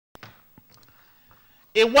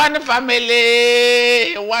A one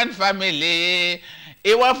family, a one family,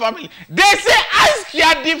 a one family. They say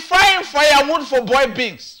Askia define firewood for boy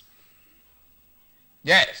beings.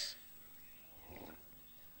 Yes.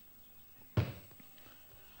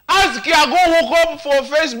 Askia go hook up for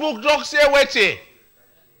Facebook talk say wait.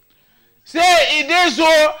 Say it is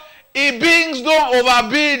so if beings don't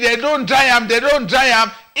overbuild, they don't dry them, they don't dry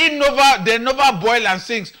them, they never boil and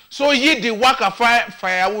sings. So ye the work of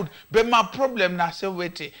firewood. But my problem now say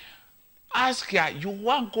wait. Askia, you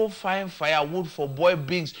want go find firewood for boy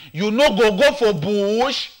beings. You no go for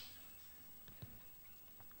bush.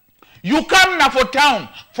 You come now for town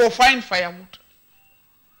for find firewood.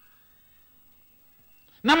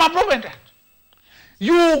 Now my problem that.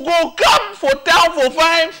 You go come for town for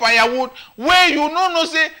find firewood where you no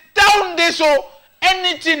say town they so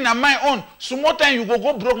anything na my own. Small time you go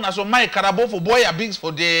broke na so my carabo for boy or beings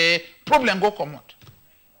for the problem go come out.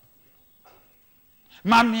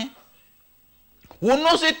 Mommy, we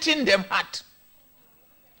no say thing them heart.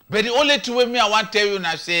 But the only two way me I want tell you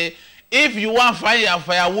now say if you want find your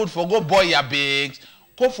firewood for go boy your beings,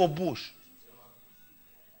 go for bush.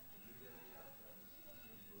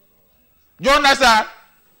 You understand?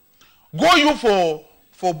 Go you for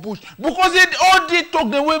bush. Because it all they talk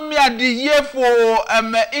the way me at the year for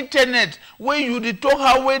internet. Where you the talk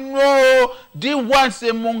how we know the ones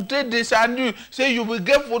monte this and you say you will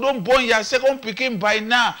get for don't born your second picking by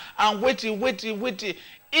now and wait.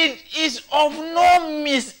 It is of no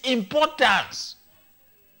importance.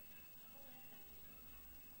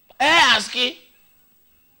 Askia.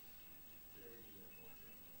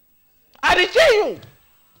 I tell you.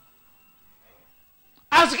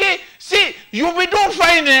 Askia, see, you be don't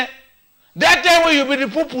find it. That time when you be the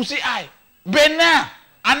people see I. But now,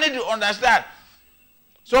 I need to understand.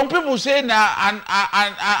 Some people say now, and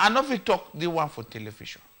I know if you talk the one for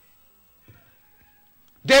television.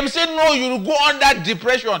 Them say no, you go under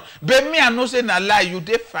depression. But me, I know say na lie, you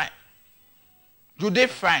dey fine. You dey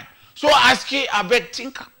fine. So Askia, I beg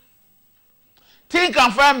think. Think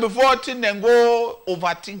and find before think then go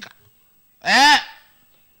overthink.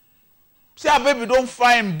 See a baby don't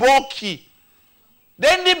find bulky.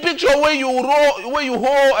 Then the picture where you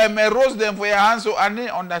hold rose them for your hands so I didn't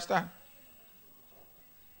understand.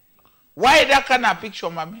 Why that kind of picture,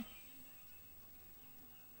 mommy?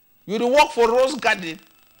 You do work for rose garden.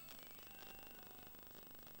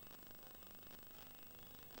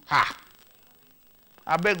 Ha.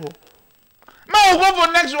 I beg you. Now we'll go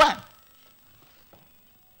for next one.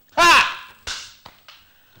 Ha.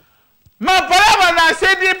 My palava na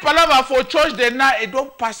say the palava for church then now it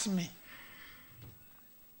don't pass me.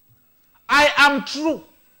 I am true.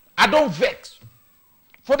 I don't vex.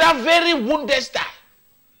 For that very wounded style.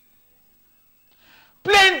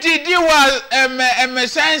 Plenty they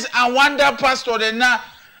was science and wonder pastor then now.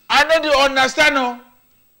 I know they understand no.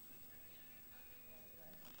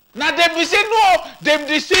 Now they be say no, them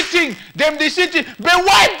the sitting. But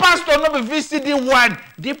why pastor not be visiting one,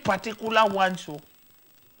 the particular one so?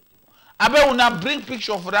 I bet when I bring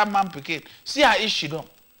picture for that man pikin. See how is she done.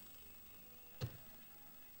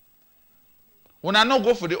 When I not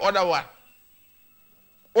go for the other one.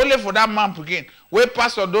 Only for that man pikin. Where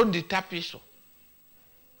pastor don't the tap issue.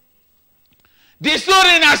 The story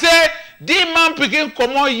I say, the man pikin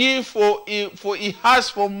come on ye for he has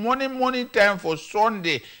for morning time for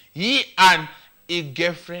Sunday. He and a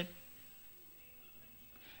girlfriend.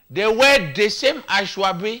 They wear the same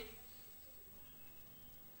ashwabi.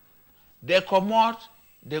 They come out,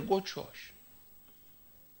 they go church.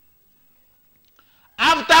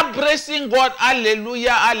 After praising God,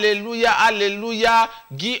 hallelujah, hallelujah, hallelujah,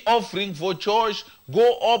 give offering for church,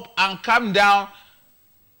 go up and come down.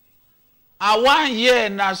 And 1 year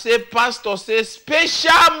now say, pastor say,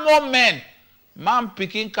 special moment. Man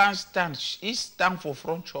picking can't stand. He stand for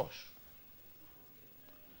front church.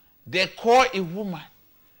 They call a woman.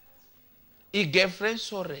 A girlfriend,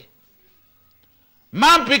 sorry.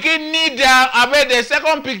 Man picking knee down. I bet the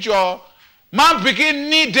second picture. Man picking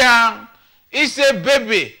knee down. He said,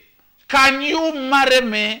 baby, can you marry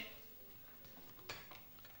me?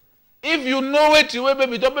 If you know it, you will,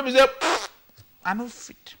 baby. Don't baby say, I don't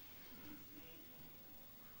fit.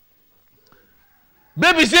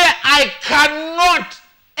 Baby say, I cannot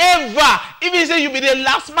ever. If you say you be the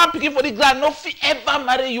last man picking for the ground, no fit ever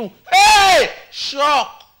marry you. Hey,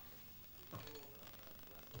 shock.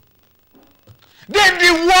 Then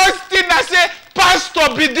the worst thing I say,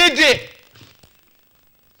 pastor be DJ.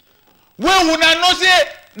 When we not say,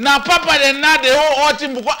 na papa then na the whole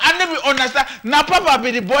team because I never understand. Na papa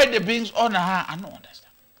be the boy the beings on her. I don't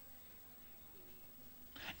understand.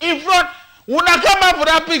 In front, When I come back for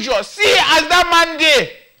that picture, see as that man did.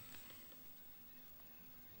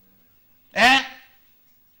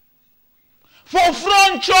 For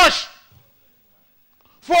front church.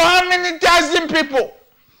 For how many thousand people?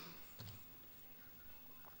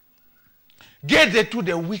 Get there to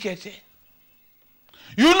the wicked.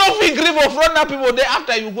 You know if you grieve for front of people there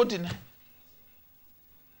after you go to night.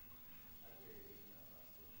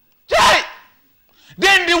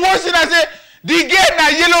 Then the worst thing I say, the girl na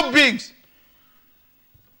yellow beans.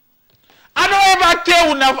 I don't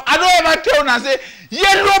ever tell una say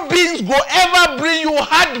yellow beans go ever bring you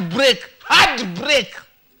heartbreak. Heartbreak.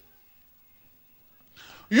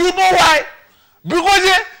 You know why?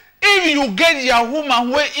 Because if you get your woman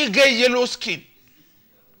where he get yellow skin,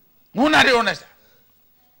 you not honest.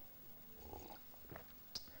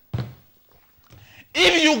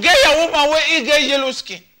 If you get your woman where he get yellow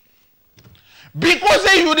skin, because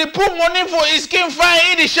you dey put money for his skin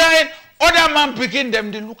fine, he shine, other man picking them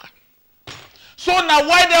the look. So now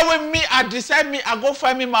why that way me I decide me I go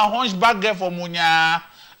find me my hunchback girl for Munya,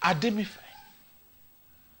 I did me fine.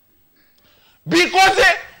 Because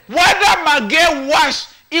whether my girl wash,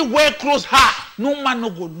 he wear clothes her, no man no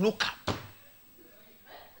go look up.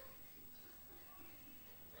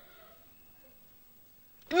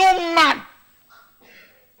 No man.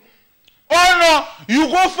 Oh no, you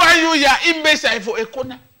go find you your imbecile for a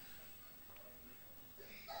corner.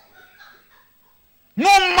 No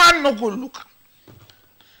man no go look.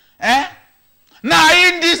 Now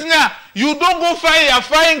in this now, you don't go find your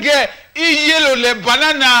fine girl, eat yellow le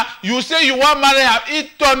banana, you say you want marry her,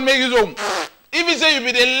 eat turn make you so. If you say you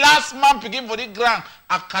be the last man picking for the ground,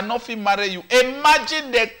 I cannot fit marry you.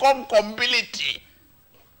 Imagine the compatibility.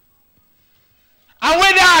 And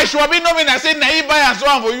when I should be knowing, I say, now you buy and so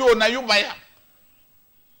on for you, or now you buy them.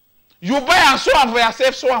 You buy and so on for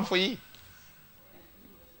yourself, so on for you.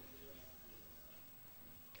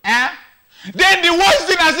 Then the worst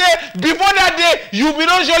thing I say, before that day, you will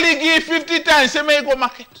not surely give 50 times, say, may go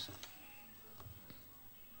market.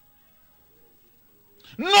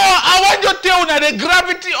 No, I want to tell you the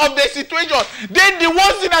gravity of the situation. Then the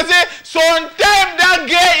worst thing I say, sometimes that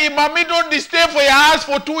girl in mommy don't stay for your house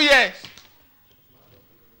for 2 years.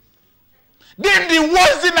 Then the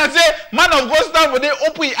worst thing I say, man of God stand for the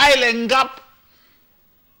open island gap.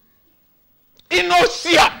 In no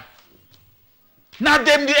see them. Now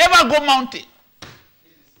them they ever go mountain.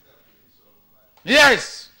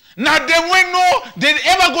 Yes. Now them when no, they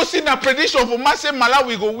ever go see a prediction for Masse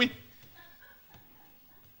Malawi go win.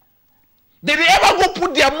 They ever go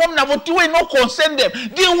put their mom now but you will not concern them.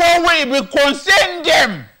 The one way will concern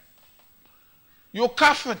them. You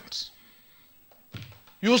can't.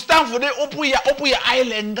 You stand for the open your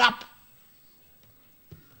island gap.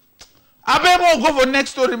 I better go for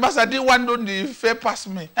next story, but I didn't want to the fair pass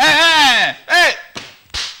me. Hey.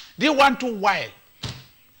 They want to wild.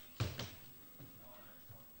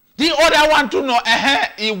 The other one to know,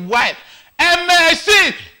 he wild.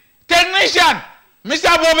 MSC technician,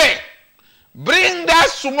 Mr. Bobby, bring that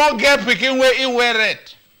small girl picking where he wear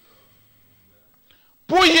it.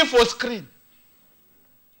 Put him for screen.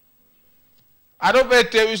 I don't better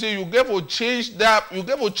tell you, say you get for change that, you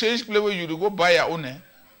get for change play where you to go buy your own.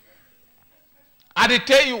 I dey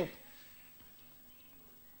tell you.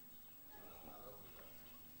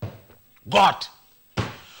 God.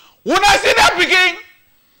 When I see that begin,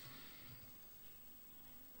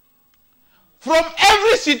 from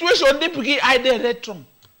every situation, they begin either return.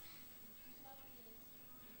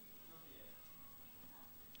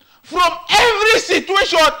 From every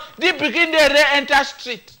situation, they begin to re-enter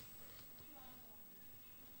street.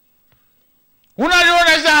 Una dey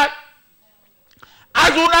understand?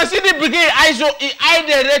 As una see the begin, I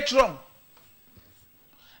the retron.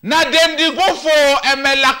 Now them they go for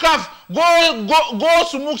lakaf, go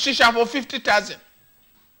smoke shisha for 50,000.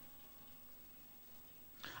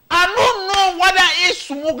 I don't know whether he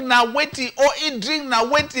smoke na weti or he drink na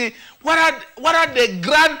weti. What are the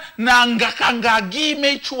grand na ngakanga give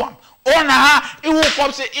me chuam? Or na ha he will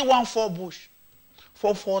come say he want 4 bush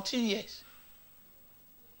for 14 years.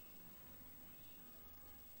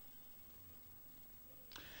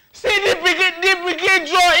 See the begin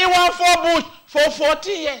draw, he want 4 bush for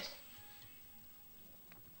 40 years.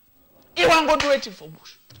 He want go do it for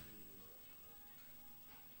bush.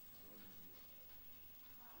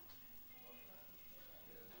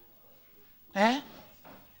 I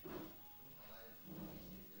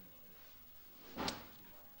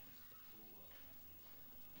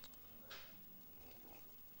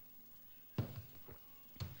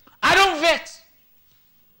don't vex.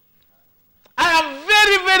 I am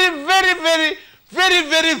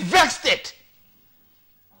very vexed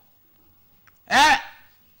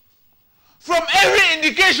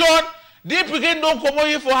education, they begin don't come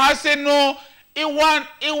here for her say no. He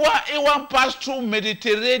want pass through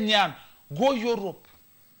Mediterranean, go Europe.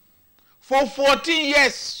 For 14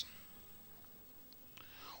 years.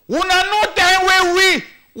 Una no time where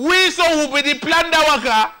we so who be the plan that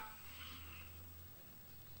waka.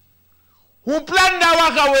 Who plan that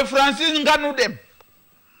waka with Francis Nganu them.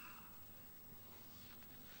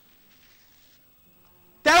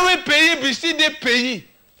 That we pay, we see they pay.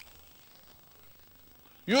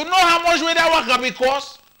 You know how much we that waka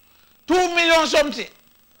because 2 million something.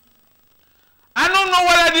 I don't know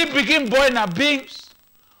whether they begin boy na beans,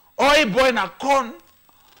 or he boy na corn,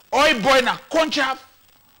 or he boy na conchaff,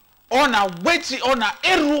 or na weti, or na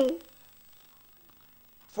eru.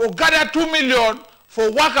 For gather 2 million,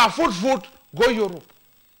 for waka food, go Europe.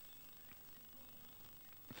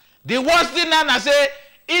 The worst thing I say,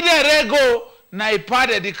 either go na a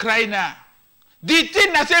part of the cry now. The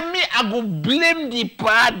thing I say me, I go blame the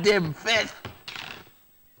part them first.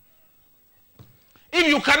 If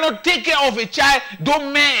you cannot take care of a child,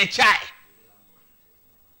 don't marry a child.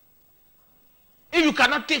 If you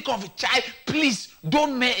cannot take care of a child, please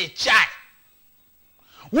don't marry a child.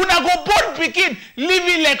 When I go born pikin,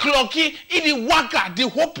 living like lucky in the waka, the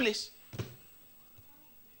whole place.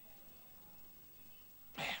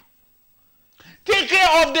 Take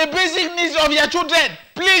care of the basic needs of your children,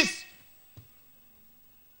 please.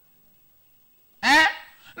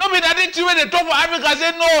 No be that thing when they talk for Africa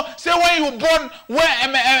say no, say when you born, when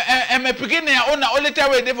am a pikin your own only time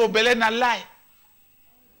we dey for belle na lie.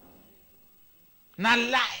 Na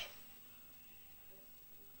lie.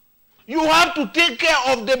 You have to take care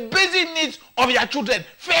of the basic needs of your children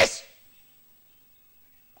first.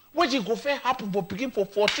 What you go fair happen for pikin for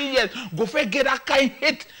 14 years, go fair get that kind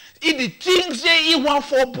hate. If the things say he want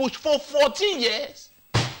for bush for 14 years.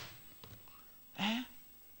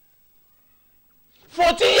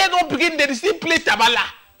 14 years don't begin, they still play tabala.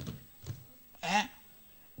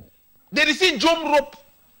 They still jump rope.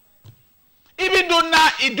 Even though now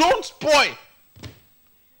it don't spoil.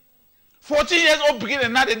 14 years old begin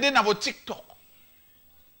and now they didn't have a TikTok.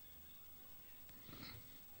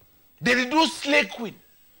 They do slay queen.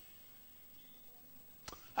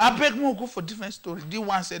 I beg more go for different story. The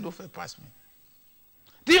one said don't pass me.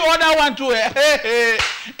 The other one too. It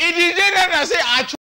is then I say I